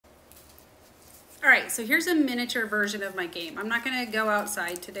All right, so here's a miniature version of my game. I'm not gonna go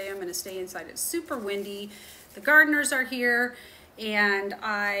outside today. I'm gonna stay inside. It's super windy. The gardeners are here, and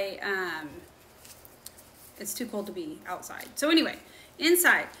it's too cold to be outside. So anyway,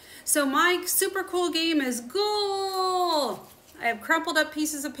 inside. So my super cool game is goal. I have crumpled up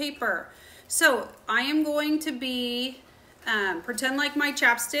pieces of paper. So I am going to be, pretend like my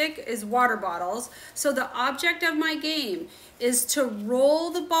chapstick is water bottles. So the object of my game is to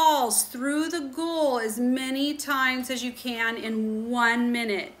roll the balls through the goal as many times as you can in 1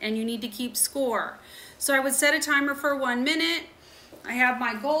 minute, and you need to keep score. So I would set a timer for 1 minute. I have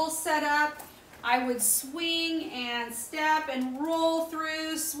my goals set up. I would swing and step and roll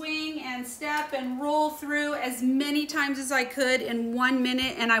through, swing and step and roll through as many times as I could in 1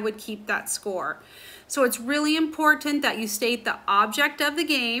 minute, and I would keep that score. So it's really important that you state the object of the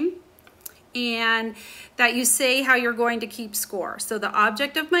game and that you say how you're going to keep score. So the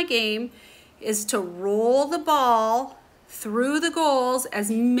object of my game is to roll the ball through the goals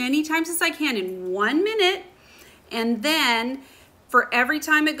as many times as I can in 1 minute, and then for every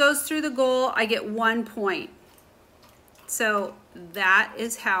time it goes through the goal, I get 1 point. So that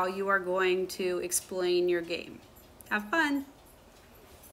is how you are going to explain your game. Have fun.